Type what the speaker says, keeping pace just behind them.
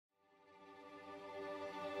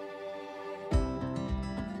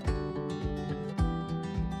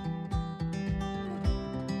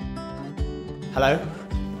Hello.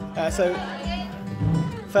 So,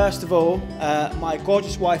 first of all, my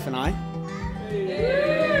gorgeous wife and I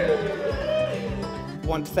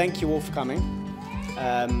want to thank you all for coming.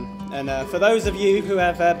 And for those of you who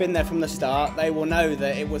have been there from the start, they will know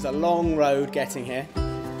that it was a long road getting here.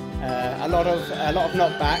 A lot of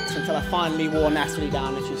knockbacks until I finally wore Natalie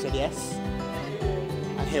down and she said yes.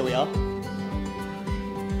 And here we are.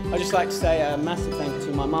 I'd just like to say a massive thank you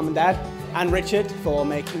to my mum and dad and Richard for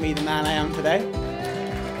making me the man I am today.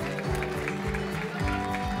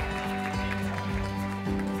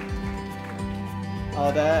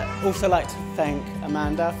 I'd also like to thank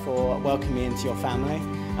Amanda for welcoming me into your family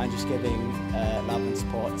and just giving love and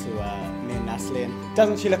support to me and Natalie. And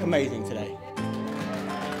doesn't she look amazing today?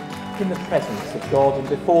 In the presence of God and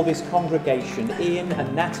before this congregation, Ian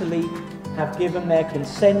and Natalie have given their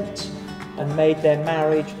consent and made their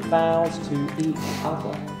marriage vows to each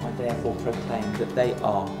other. I therefore proclaim that they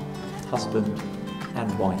are husband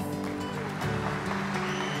and wife.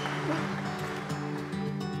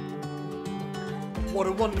 What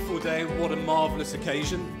a wonderful day, what a marvellous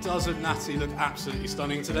occasion. Doesn't Natalie look absolutely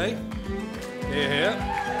stunning today? Hear, hear.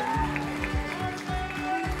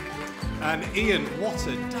 And Ian, what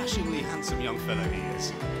a dashingly handsome young fellow he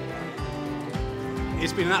is.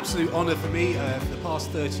 It's been an absolute honour for me for the past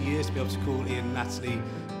 30 years to be able to call Ian and Natalie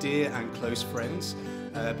dear and close friends.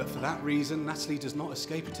 But for that reason, Natalie does not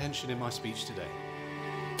escape attention in my speech today.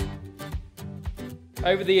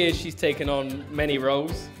 Over the years, she's taken on many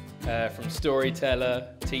roles, from storyteller,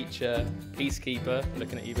 teacher, peacekeeper,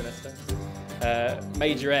 looking at you, Vanessa,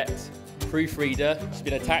 majorette, proofreader. She's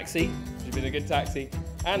been a taxi, she's been a good taxi.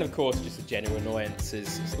 And of course, just a general annoyance,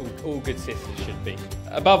 as all good sisters should be.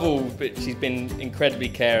 Above all, but she's been incredibly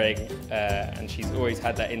caring, and she's always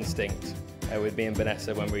had that instinct with me and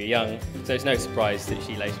Vanessa when we were young. So it's no surprise that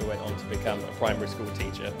she later went on to become a primary school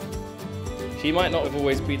teacher. She might not have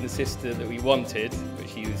always been the sister that we wanted, but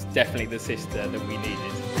she was definitely the sister that we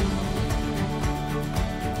needed.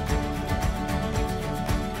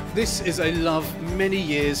 This is a love many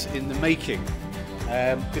years in the making.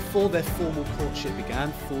 Before their formal courtship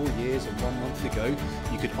began 4 years and 1 month ago,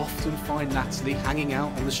 you could often find Natalie hanging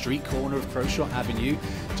out on the street corner of Crowshot Avenue,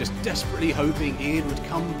 just desperately hoping Ian would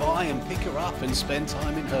come by and pick her up and spend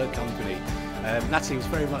time in her company. Natalie was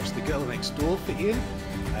very much the girl next door for Ian,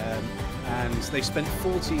 and they spent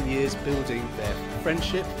 14 years building their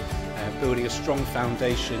friendship, building a strong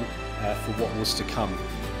foundation for what was to come.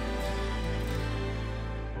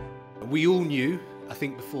 We all knew, I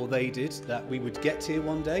think before they did, that we would get here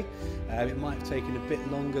one day. It might have taken a bit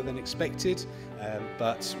longer than expected,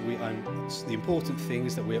 but the important thing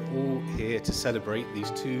is that we're all here to celebrate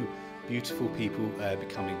these two beautiful people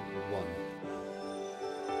becoming one.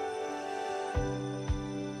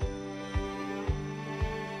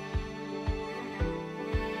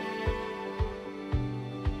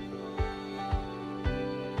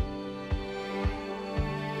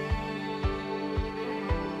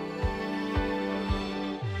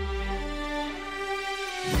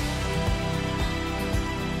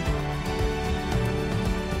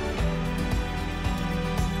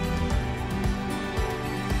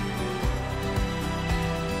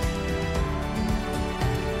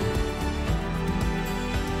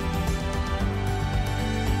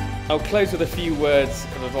 I'll close with a few words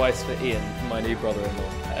of advice for Ian, my new brother-in-law.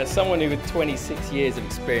 As someone who with 26 years of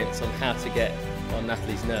experience on how to get on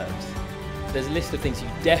Natalie's nerves, there's a list of things you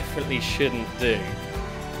definitely shouldn't do.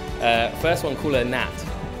 First one, call her Nat.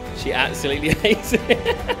 She absolutely hates it.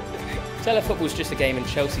 Tell her football's just a game and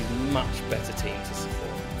Chelsea's a much better team to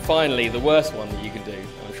support. Finally, the worst one that you can do,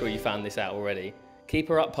 I'm sure you found this out already, keep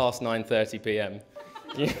her up past 9:30 p.m.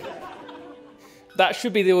 That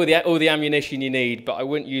should be all the ammunition you need, but I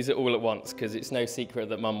wouldn't use it all at once because it's no secret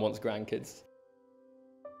that Mum wants grandkids.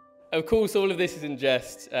 Of course, all of this is in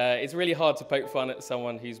jest. It's really hard to poke fun at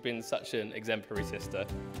someone who's been such an exemplary sister,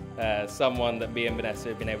 someone that me and Vanessa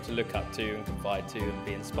have been able to look up to and confide to and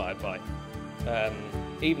be inspired by,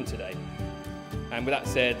 even today. And with that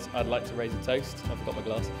said, I'd like to raise a toast. I forgot my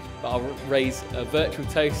glass, but I'll raise a virtual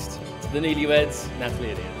toast to the newlyweds, Natalie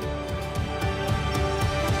and Ian.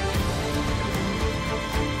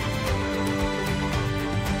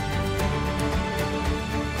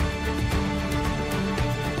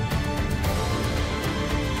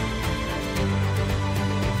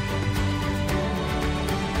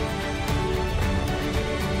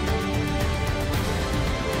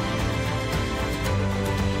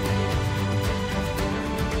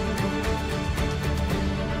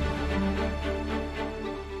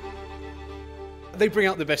 they bring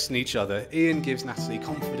out the best in each other. Ian gives Natalie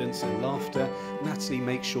confidence and laughter. Natalie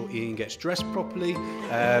makes sure Ian gets dressed properly.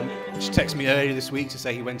 She texted me earlier this week to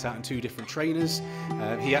say he went out in 2 different trainers.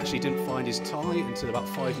 He actually didn't find his tie until about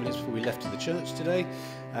 5 minutes before we left to the church today.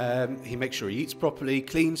 He makes sure he eats properly,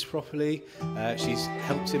 cleans properly. She's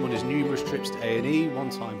helped him on his numerous trips to A&E,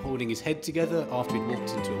 one time holding his head together after he'd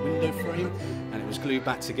walked into a window frame and it was glued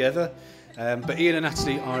back together. But Ian and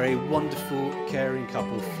Natalie are a wonderful, caring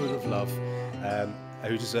couple full of love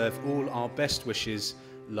who deserve all our best wishes,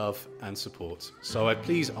 love and support. So I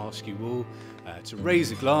please ask you all to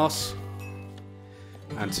raise a glass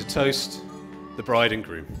and to toast the bride and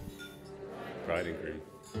groom. Bride and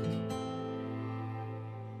groom.